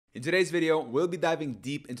In today's video, we'll be diving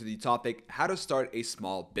deep into the topic, how to start a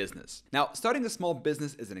small business. Now, starting a small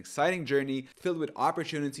business is an exciting journey filled with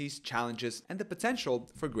opportunities, challenges, and the potential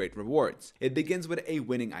for great rewards. It begins with a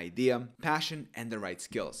winning idea, passion, and the right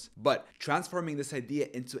skills. But transforming this idea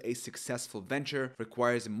into a successful venture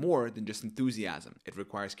requires more than just enthusiasm. It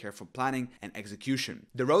requires careful planning and execution.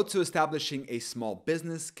 The road to establishing a small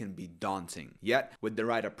business can be daunting, yet with the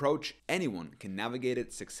right approach, anyone can navigate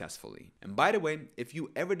it successfully. And by the way, if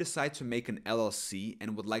you ever decide to make an LLC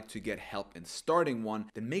and would like to get help in starting one,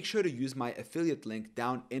 then make sure to use my affiliate link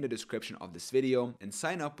down in the description of this video and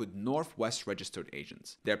sign up with Northwest Registered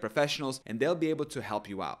Agents. They're professionals and they'll be able to help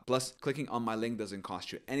you out. Plus, clicking on my link doesn't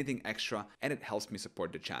cost you anything extra and it helps me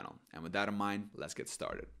support the channel. And with that in mind, let's get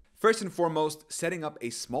started. First and foremost, setting up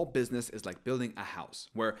a small business is like building a house,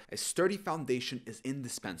 where a sturdy foundation is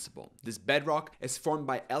indispensable. This bedrock is formed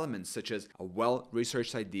by elements such as a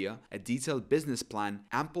well-researched idea, a detailed business plan,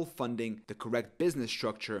 ample funding, the correct business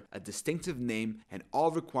structure, a distinctive name, and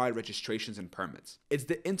all required registrations and permits. It's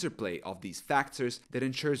the interplay of these factors that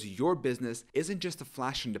ensures your business isn't just a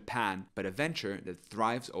flash in the pan, but a venture that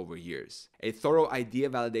thrives over years. A thorough idea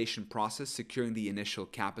validation process, securing the initial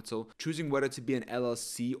capital, choosing whether to be an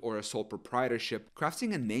LLC or a sole proprietorship,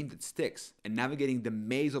 crafting a name that sticks, and navigating the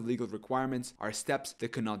maze of legal requirements are steps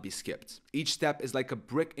that cannot be skipped. Each step is like a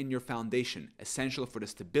brick in your foundation, essential for the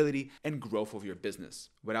stability and growth of your business.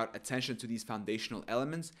 Without attention to these foundational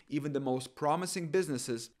elements, even the most promising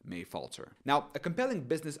businesses may falter. Now, a compelling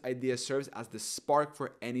business idea serves as the spark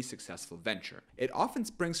for any successful venture. It often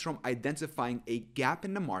springs from identifying a gap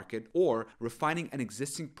in the market or refining an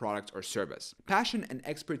existing product or service. Passion and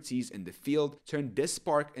expertise in the field turn this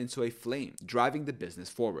spark into a flame, driving the business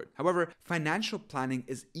forward. However, financial planning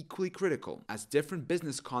is equally critical, as different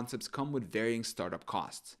business concepts come with varying startup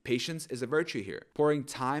costs. Patience is a virtue here. Pouring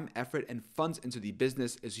time, effort, and funds into the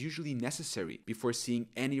business is usually necessary before seeing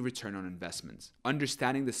any return on investments.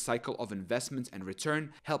 Understanding the cycle of investments and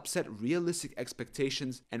return helps set realistic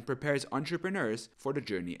expectations and prepares entrepreneurs for the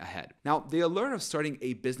journey ahead. Now, the allure of starting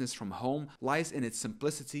a business from home lies in its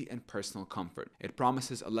simplicity and personal comfort. It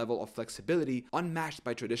promises a level of flexibility unmatched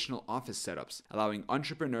by traditional office setups, allowing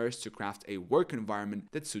entrepreneurs to craft a work environment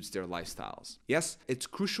that suits their lifestyles. Yes, it's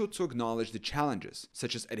crucial to acknowledge the challenges,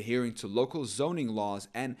 such as adhering to local zoning laws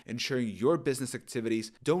and ensuring your business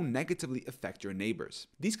activities don't negatively affect your neighbors.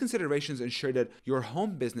 These considerations ensure that your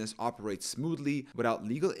home business operates smoothly without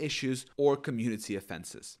legal issues or community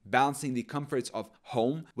offenses. Balancing the comforts of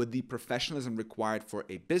home with the professionalism required for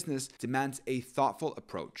a business demands a thoughtful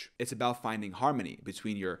approach. It's about finding harmony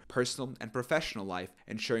between your personal and professional life,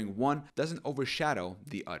 ensuring one doesn't overshadow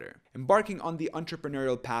the other. Embarking on the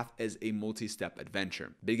entrepreneurial path is a multi-step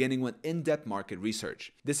adventure, beginning with in-depth market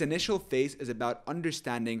research. This initial phase is about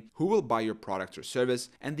understanding who will buy your product or service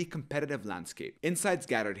and the competitive landscape. Insights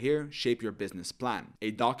gathered here shape your business plan,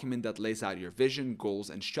 a document that lays out your vision, goals,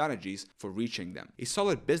 and strategies for reaching them. A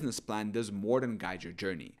solid business plan does more than guide your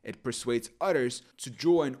journey. It persuades others to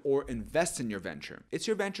join or invest in your venture. It's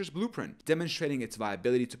your venture's blueprint, demonstrating its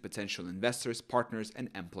viability to potential investors, partners, and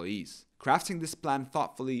employees. Crafting this plan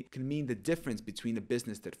thoughtfully can mean the difference between a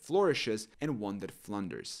business that flourishes and one that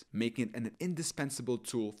flounders, making it an indispensable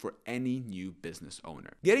tool for any new business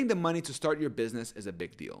owner. Getting the money to start your business is a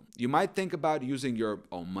big deal. You might think about using your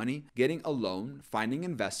own money, getting a loan, finding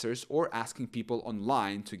investors, or asking people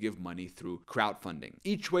online to give money through crowdfunding.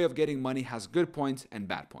 Each way of getting money has good points and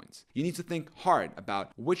bad points. You need to think hard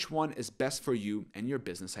about which one is best for you and your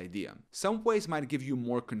business idea. Some ways might give you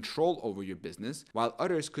more control over your business, while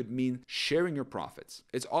others could mean sharing your profits.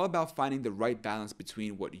 It's all about finding the right balance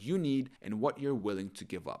between what you need and what you're willing to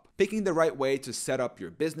give up. Picking the right way to set up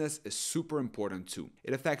your business is super important too.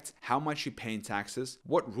 It affects how much you pay in taxes,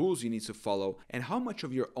 what rules you need to follow, and how much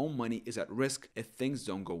of your own money is at risk if things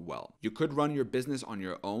don't go well. You could run your business on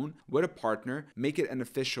your own, with a partner, make it an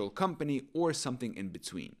official company, or something in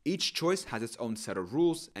between. Each choice has its own set of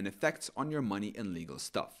rules and effects on your money and legal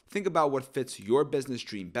stuff. Think about what fits your business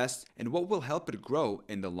dream best and what will help it grow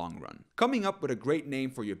in the long run. Coming up with a great name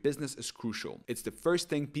for your business is crucial. It's the first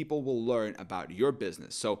thing people will learn about your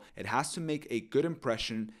business, so it has to make a good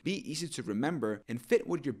impression, be easy to remember, and fit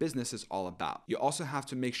what your business is all about. You also have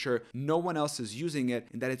to make sure no one else is using it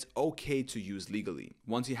and that it's okay to use legally.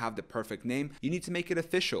 Once you have the perfect name, you need to make it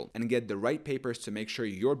official and get the right papers to make sure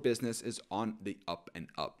your business is on the up and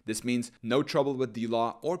up. This means no trouble with the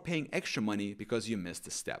law or paying extra money because you missed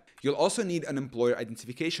a step. You'll also need an employer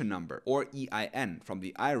identification number, or EIN, from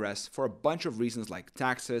the IRS for a bunch of reasons like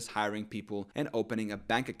taxes, hiring people, and opening a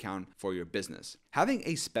bank account for your business. Having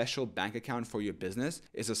a special bank account for your business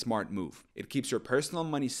is a smart move. It keeps your personal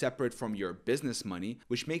money separate from your business money,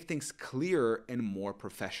 which makes things clearer and more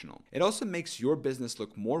professional. It also makes your business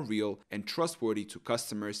look more real and trustworthy to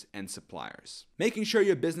customers and suppliers. Making sure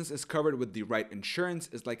your business is covered with the right insurance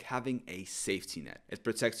is like having a safety net. It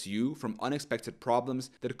protects you from unexpected problems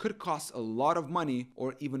that could cost a lot of money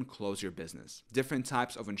or even close your business. Different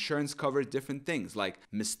types of insurance cover different things like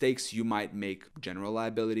mistakes you might make, general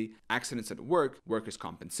liability, accidents at work, workers'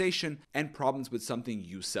 compensation, and problems with something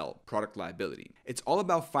you sell, product liability. It's all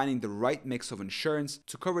about finding the right mix of insurance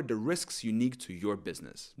to cover the risks unique to your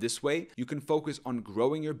business. This way, you can focus on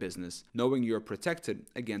growing your business, knowing you're protected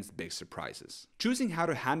against big surprises. Choosing how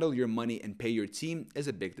to handle your money and pay your team is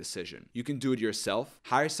a big decision. You can do it yourself,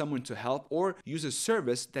 hire someone to help, or use a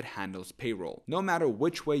service that handles payroll. No matter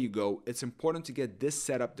which way you go, it's important to get this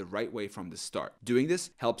set up the right way from the start. Doing this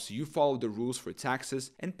helps you follow the rules for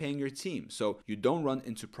taxes and paying your team, so you don't run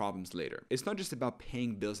into problems later. It's not just about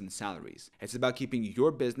paying bills and salaries. It's about keeping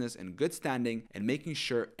your business in good standing and making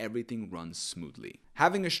sure everything runs smoothly.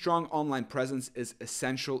 Having a strong online presence is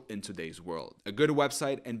essential in today's world. A good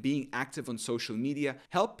website and being active on social media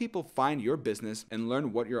help people find your business and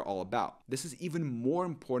learn what you're all about. This is even more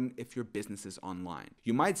important if your business is online.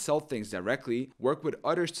 You might sell things directly, work with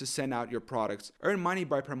others to send out your products, earn money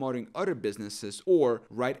by promoting other businesses, or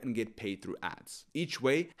write and get paid through ads. Each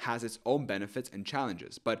way has its own benefits and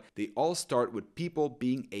challenges, but they all start with people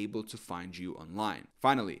being able to find you online.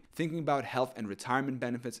 Finally, thinking about health and retirement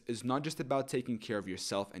benefits is not just about taking care of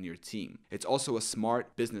yourself and your team. It's also a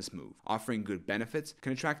smart business move. Offering good benefits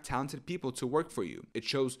can attract talented people to work for you. It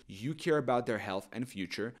shows you care about their health and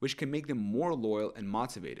future, which can make them more loyal and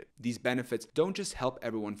motivated. These benefits don't just help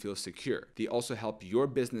everyone feel secure, they also help your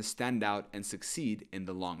business stand out and succeed in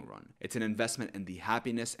the long run. It's an investment in the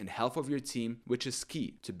happiness and health of your team, which is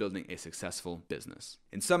key to building a successful business.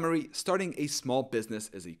 In summary, starting a small business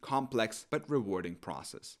is a complex but rewarding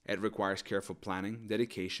process. It requires careful planning,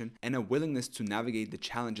 dedication, and a willingness to navigate the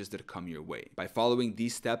challenges that come your way. By following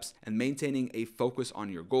these steps and maintaining a focus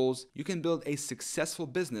on your goals, you can build a successful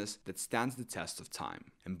business that stands the test of time.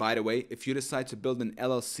 And by the way, if you decide to build an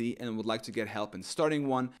LLC and would like to get help in starting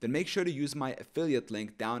one, then make sure to use my affiliate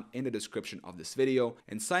link down in the description of this video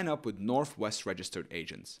and sign up with Northwest Registered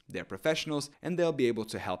Agents. They're professionals and they'll be able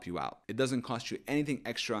to help you out. It doesn't cost you anything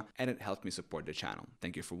extra and it helps me support the channel.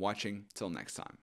 Thank you for watching. Till next time.